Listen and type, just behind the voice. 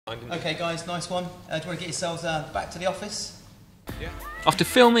Okay guys, nice one. Do you want to get yourselves back to the office? Yeah. After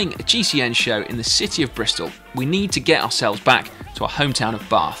filming a GCN show in the city of Bristol, we need to get ourselves back to our hometown of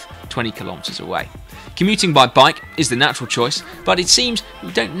Bath, 20 kilometres away. Commuting by bike is the natural choice, but it seems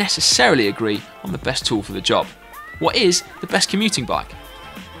we don't necessarily agree on the best tool for the job. What is the best commuting bike?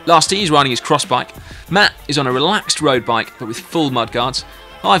 Lasty is riding his cross bike, Matt is on a relaxed road bike but with full mudguards,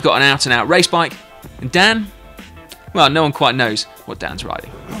 I've got an out-and-out race bike, and Dan? Well, no one quite knows what Dan's riding.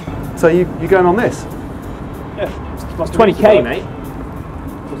 So you're going on this? Yeah. It's 20k, mate.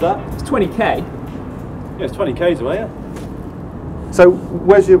 What's that? It's 20k. Yeah, it's 20 k's away, yeah. So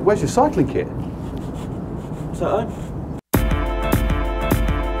where's your cycling kit? Is that home?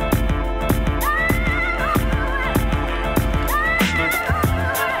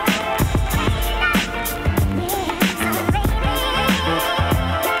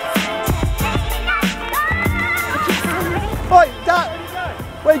 Right, Dan.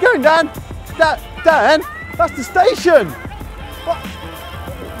 Where are you going, Dan? Dan, that's the station.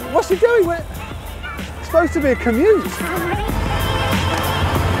 What's he doing? It's supposed to be a commute.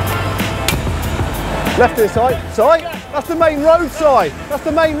 Left this side. Side. That's the main road side. That's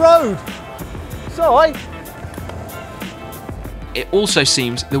the main road. Side. It also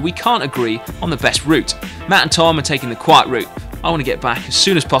seems that we can't agree on the best route. Matt and Tom are taking the quiet route. I want to get back as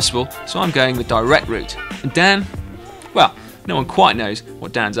soon as possible, so I'm going the direct route. And Dan? Well, no one quite knows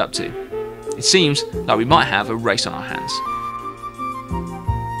what Dan's up to. It seems like we might have a race on our hands.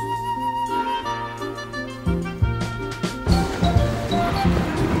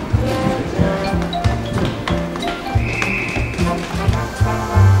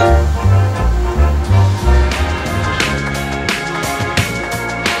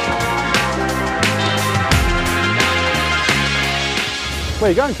 Where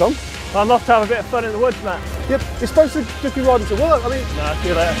are you going, Tom? I'm off to have a bit of fun in the woods, Matt. Yep, you're supposed to just be riding to work. I mean, No, see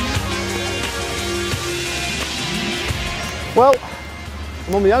you later. well,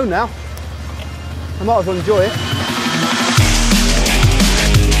 I'm on my own now. I might as well enjoy it.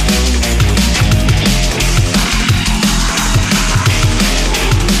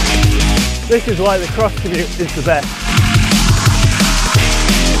 This is why the cross commute is the best.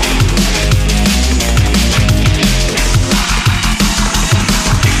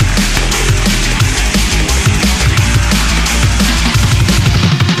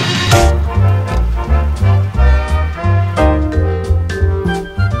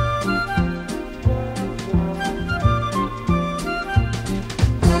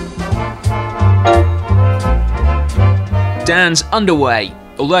 Dan's underway,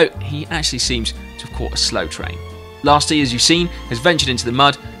 although he actually seems to have caught a slow train. Lasty, as you've seen, has ventured into the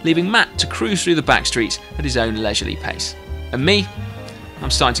mud, leaving Matt to cruise through the back streets at his own leisurely pace. And me,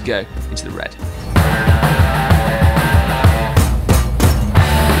 I'm starting to go into the red.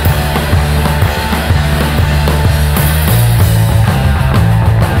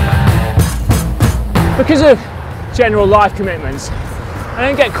 Because of general life commitments, I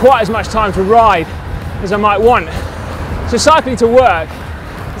don't get quite as much time to ride as I might want. So cycling to work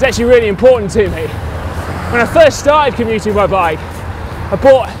is actually really important to me. When I first started commuting by bike, I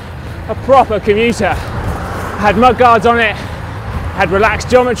bought a proper commuter. I had mudguards on it, I had relaxed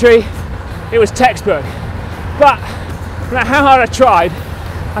geometry, it was textbook. But no matter how hard I tried,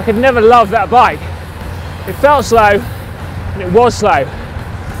 I could never love that bike. It felt slow and it was slow.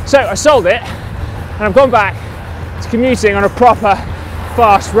 So I sold it and I've gone back to commuting on a proper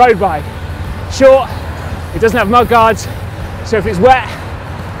fast road bike. Short, it doesn't have mudguards, so if it's wet,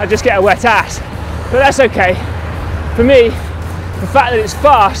 I just get a wet ass. But that's okay. For me, the fact that it's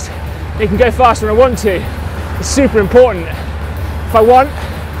fast, it can go fast when I want to, is super important. If I want,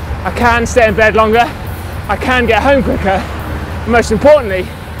 I can stay in bed longer, I can get home quicker, and most importantly,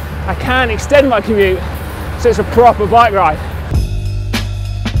 I can extend my commute so it's a proper bike ride.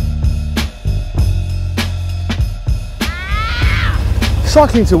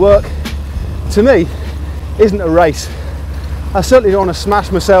 Cycling to work, to me, isn't a race. I certainly don't want to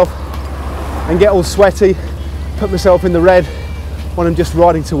smash myself and get all sweaty, put myself in the red when I'm just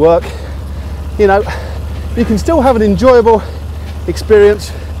riding to work. You know, you can still have an enjoyable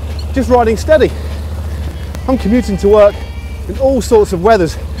experience just riding steady. I'm commuting to work in all sorts of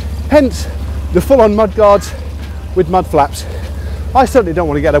weathers, hence the full-on mudguards with mud flaps. I certainly don't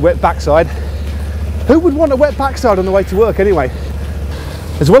want to get a wet backside. Who would want a wet backside on the way to work anyway?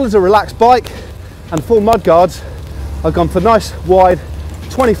 As well as a relaxed bike and full mudguards, I've gone for nice wide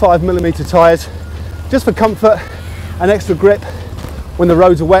 25mm tyres just for comfort and extra grip when the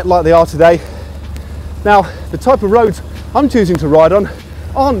roads are wet like they are today. Now, the type of roads I'm choosing to ride on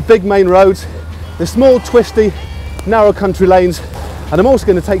aren't big main roads. They're small, twisty, narrow country lanes And I'm also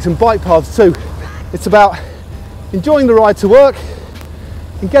going to take some bike paths too. It's about enjoying the ride to work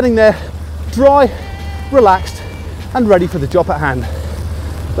and getting there dry, relaxed and ready for the job at hand.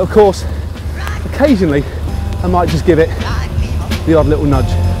 But of course, occasionally I might just give it the odd little nudge.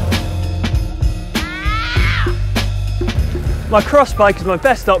 My cross bike is my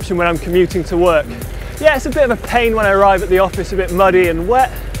best option when I'm commuting to work. Yeah, it's a bit of a pain when I arrive at the office, a bit muddy and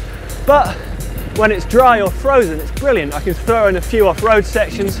wet, but when it's dry or frozen, it's brilliant. I can throw in a few off-road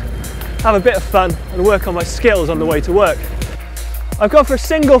sections, have a bit of fun and work on my skills on the way to work. I've gone for a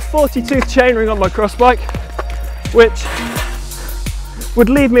single 40-tooth chainring on my cross bike, which would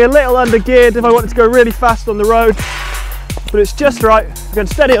leave me a little under geared if I wanted to go really fast on the road, but it's just right. I'm going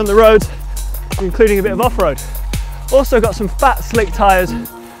steady on the road, including a bit of off-road. Also got some fat slick tyres,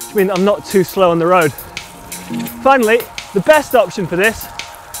 which mean that I'm not too slow on the road. Finally, the best option for this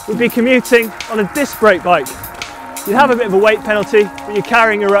would be commuting on a disc brake bike. You'd have a bit of a weight penalty, but you're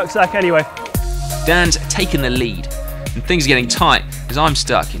carrying a rucksack anyway. Dan's taken the lead, and things are getting tight as I'm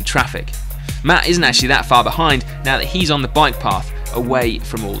stuck in traffic. Matt isn't actually that far behind now that he's on the bike path away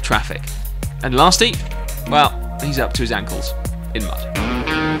from all traffic. And Lasty, well, he's up to his ankles in mud.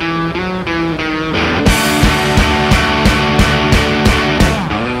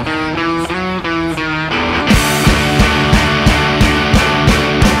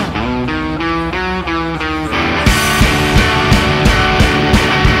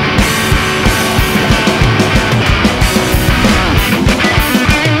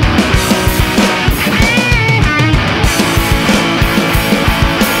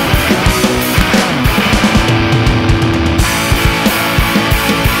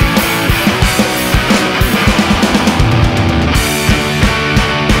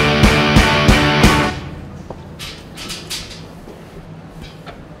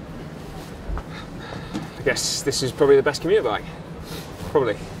 I guess this is probably the best commuter bike.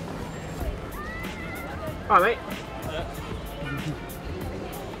 Probably. Alright, mate.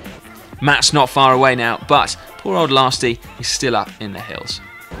 Matt's not far away now, but poor old Lasty is still up in the hills.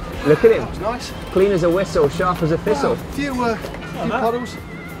 Look at him. That's nice. Clean as a whistle, sharp as a thistle. Few puddles.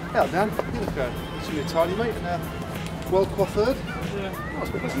 Yeah, Dan, you look absolutely tidy, mate, and well coiffured.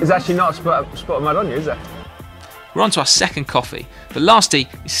 Yeah. There's actually not a spot of mud on you, is there? We're on to our second coffee, but Lasty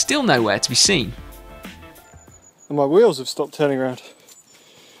is still nowhere to be seen. And my wheels have stopped turning around.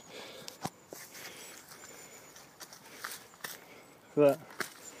 Look at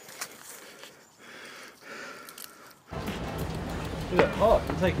that. You look hot,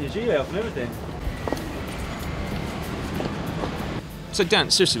 you're taking your gilet off and everything. So Dan,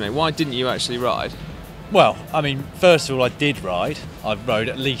 seriously mate, why didn't you actually ride? Well, I mean, first of all, I did ride. I rode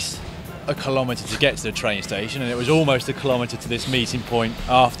at least a kilometre to get to the train station, and it was almost a kilometre to this meeting point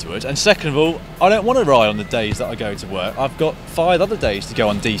afterwards. And second of all, I don't want to ride on the days that I go to work. I've got 5 other days to go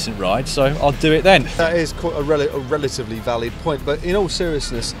on decent rides, so I'll do it then. That is quite a relatively valid point, but in all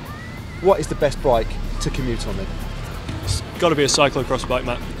seriousness, what is the best bike to commute on then? It's got to be a cyclocross bike,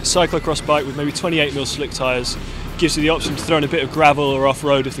 Matt. A cyclocross bike with maybe 28mm slick tyres gives you the option to throw in a bit of gravel or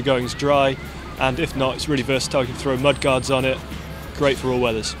off-road if the going's dry, and if not, it's really versatile. You can throw mudguards on it. Great for all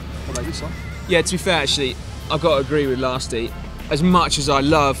weathers. What about you, son? Yeah, to be fair actually, I've got to agree with Lasty. As much as I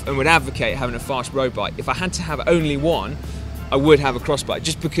love and would advocate having a fast road bike, if I had to have only one, I would have a cross bike,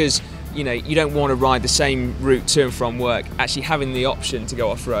 just because, you know, you don't want to ride the same route to and from work. Actually having the option to go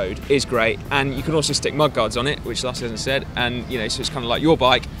off-road is great, and you can also stick mudguards on it, which Lasty hasn't said, and you know, so it's kind of like your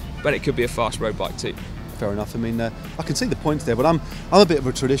bike, but it could be a fast road bike too. Fair enough. I mean, I can see the points there, but I'm a bit of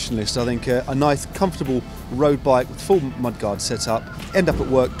a traditionalist. I think a nice, comfortable road bike with full mudguard set up, end up at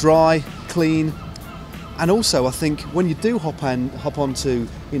work dry, clean, and also I think when you do hop onto,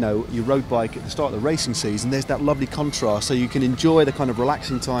 you know, your road bike at the start of the racing season, there's that lovely contrast, so you can enjoy the kind of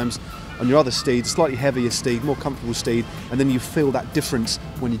relaxing times on your other steed, slightly heavier steed, more comfortable steed, and then you feel that difference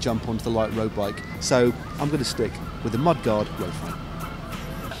when you jump onto the light road bike. So I'm going to stick with the mudguard road frame.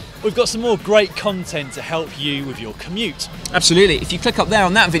 We've got some more great content to help you with your commute. Absolutely. If you click up there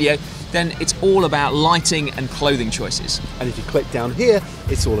on that video, then it's all about lighting and clothing choices. And if you click down here,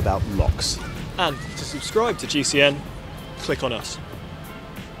 it's all about locks. And to subscribe to GCN, click on us.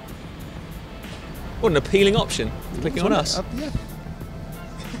 What an appealing option, clicking on us. Yeah.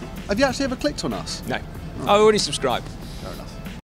 Have you actually ever clicked on us? No. I already subscribed.